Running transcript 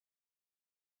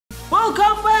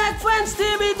Welcome back, Fans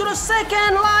TV, to the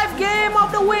second live game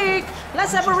of the week.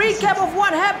 Let's have a recap of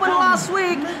what happened last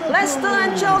week. Leicester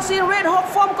and Chelsea in red hot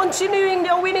form continuing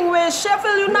their winning ways.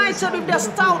 Sheffield United with their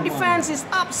stout defense is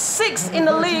up 6 in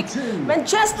the league.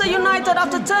 Manchester United,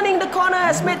 after turning the corner,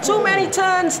 has made too many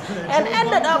turns and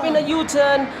ended up in a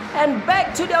U-turn and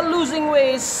back to their losing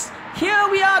ways. Here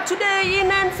we are today in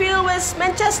Anfield, with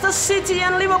Manchester City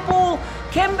and Liverpool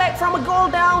came back from a goal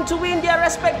down to win their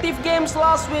respective games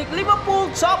last week.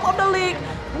 Liverpool, top of the league,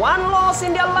 one loss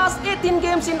in their last 18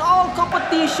 games in all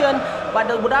competition. But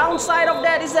the downside of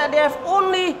that is that they have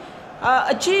only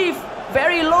achieved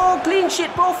very low clean sheet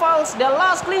profiles. Their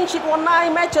last clean sheet was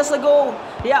 9 matches ago.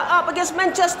 They are up against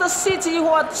Manchester City, who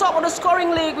are top of the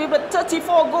scoring league with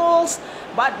 34 goals.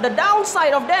 But the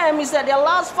downside of them is that their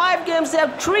last 5 games they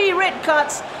have 3 red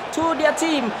cards to their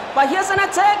team. But here's an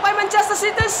attack by Manchester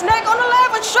City. Snake on the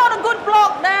left and shot, a good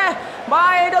block there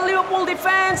by the Liverpool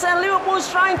defense, and Liverpool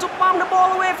is trying to pump the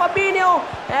ball away. Fabinho,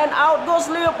 and out goes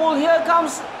Liverpool. Here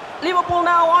comes Liverpool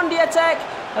now on the attack.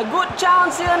 A good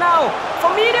chance here now.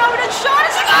 Fabinho with a shot.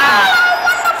 It's a goal! A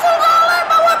wonderful goal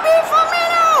by Wabi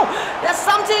Firmino. That's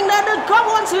something that the club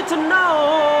wants you to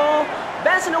know.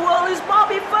 Best in the world is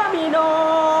Bobby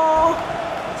Firmino.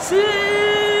 Si,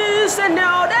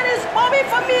 senor. That is Bobby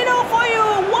Firmino for you.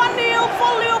 1-0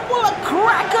 for Liverpool. A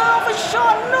cracker of a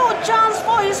shot. No chance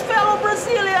for his fellow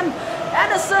Brazilian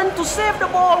Ederson to save the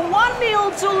ball.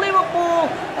 1-0 to Liverpool.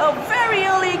 A very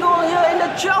early goal here in the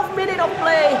 12th minute of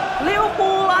play.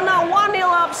 Liverpool are now 1-0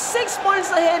 up, 6 points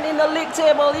ahead in the league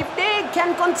table. If they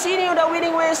can continue their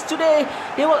winning ways today,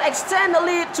 they will extend the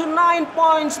lead to 9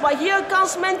 points. But here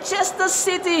comes Manchester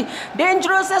City.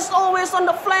 Dangerous as always on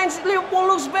the flanks. Liverpool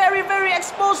looks very, very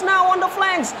exposed now on the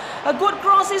flanks. A good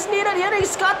cross is needed here.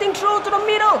 He's cutting through to the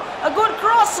middle. A good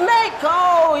cross, Snake.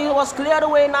 Oh, it was cleared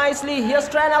away nicely. Here's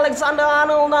Trent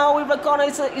Alexander-Arnold now with the corner.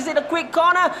 Is it a quick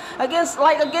corner against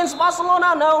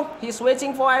Barcelona? No, he's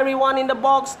waiting for everyone in the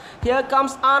box. Here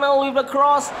comes Arnold with the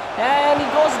cross, and he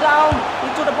goes down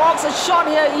into the box. A shot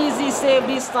here, easy save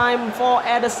this time for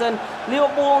Ederson.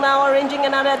 Liverpool now arranging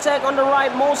another attack on the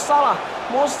right. Mo Salah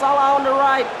on the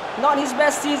right. Not his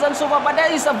best season so far, but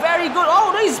that is a very good.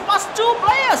 Oh, he's past 2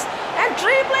 players and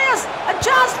 3 players. A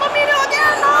chance for Firmino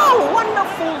again. No,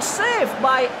 wonderful save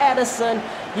by Ederson.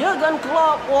 Jurgen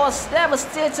Klopp was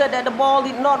devastated that the ball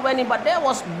did not went in, but there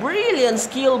was brilliant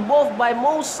skill both by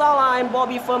Mo Salah and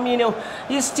Bobby Firmino.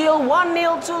 He's still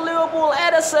 1-0 to Liverpool.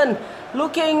 Ederson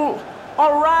looking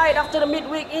alright after the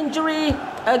midweek injury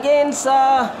against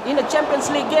in the Champions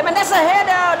League game, and that's a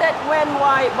header that went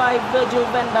wide by Virgil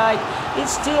van Dijk.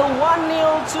 It's still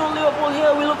 1-0 to Liverpool.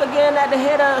 Here we look again at the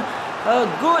header. A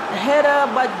good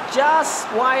header, but just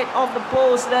wide of the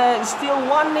post there. It's still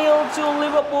 1-0 to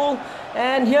Liverpool.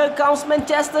 And here comes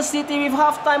Manchester City with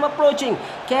halftime approaching.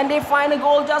 Can they find a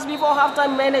goal just before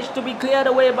halftime? Managed to be cleared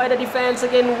away by the defense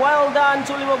again. Well done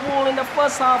to Liverpool in the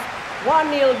first half.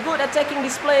 1-0, good attacking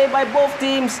display by both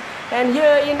teams. And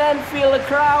here in Anfield, the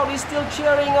crowd is still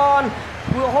cheering on.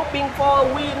 We're hoping for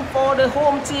a win for the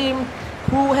home team,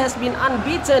 who has been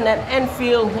unbeaten at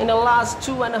Anfield in the last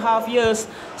 2.5 years.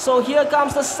 So here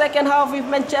comes the second half with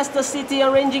Manchester City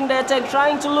arranging the attack,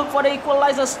 trying to look for the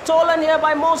equalizer. Stolen here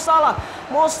by Mo Salah.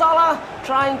 Mo Salah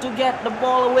trying to get the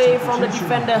ball away from the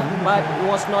defender, but it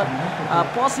was not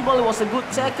possible. It was a good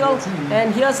tackle.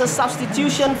 And here's a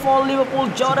substitution for Liverpool.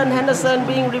 Jordan Henderson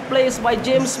being replaced by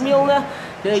James Milner,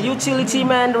 the utility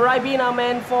man, the Ribena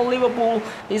man for Liverpool.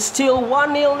 It's still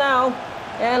 1-0 now.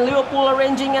 And Liverpool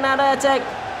arranging another attack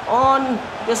on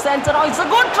the center. Oh, it's a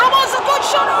good trouble, it's a good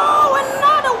shot. Oh,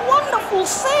 another wonderful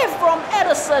save from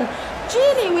Ederson.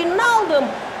 Gini Wijnaldum,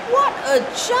 what a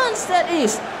chance that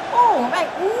is. Oh,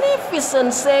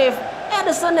 magnificent save.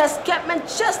 Ederson has kept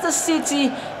Manchester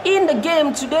City in the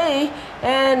game today.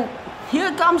 And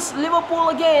here comes Liverpool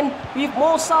again with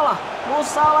Mo Salah. Mo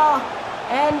Salah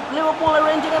and Liverpool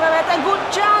arranging another attack.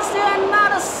 Good chance here,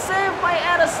 another save by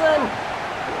Ederson.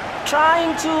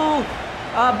 Trying to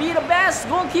be the best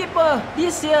goalkeeper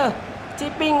this year,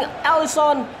 tipping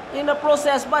Alisson in the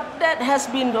process, but that has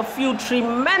been a few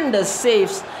tremendous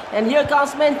saves. And here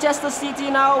comes Manchester City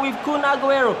now with Kun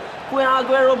Aguero. Kun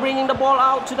Aguero bringing the ball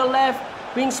out to the left,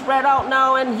 being spread out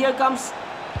now, and here comes,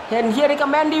 and here they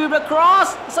come Mendy with a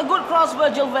cross. It's a good cross.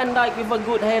 Virgil van Dijk with a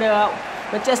good header out.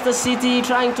 Manchester City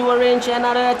trying to arrange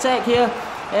another attack here.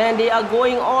 And they are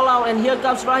going all out, and here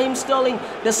comes Raheem Sterling,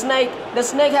 the snake. The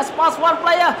snake has passed one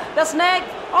player. The snake,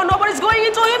 oh, nobody's going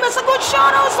into him. It's a good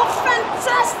shot. Oh, it's a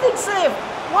fantastic save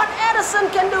What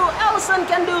Ederson can do, Alisson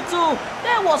can do too.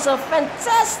 That was a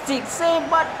fantastic save,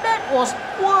 but that was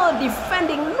poor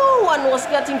defending. No one was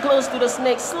getting close to the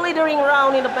snake, slithering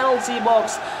around in the penalty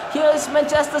box. Here is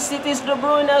Manchester City's De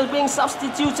Bruyne being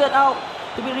substituted out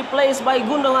to be replaced by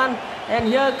Gundogan. And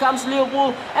here comes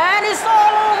Liverpool, and it's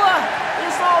all over.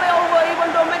 It's all over, even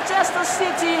though Manchester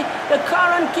City, the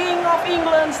current king of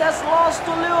England, has lost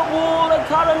to Liverpool, the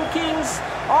current kings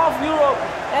of Europe.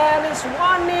 And it's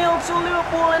 1-0 to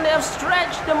Liverpool, and they have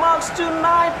stretched the marks to 9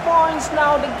 points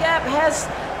now. The gap has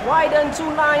widened to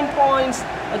 9 points.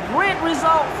 A great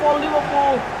result for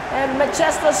Liverpool, and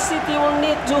Manchester City will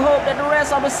need to hope that the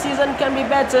rest of the season can be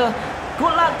better.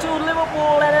 Good luck to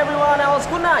Liverpool and everyone else.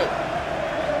 Good night.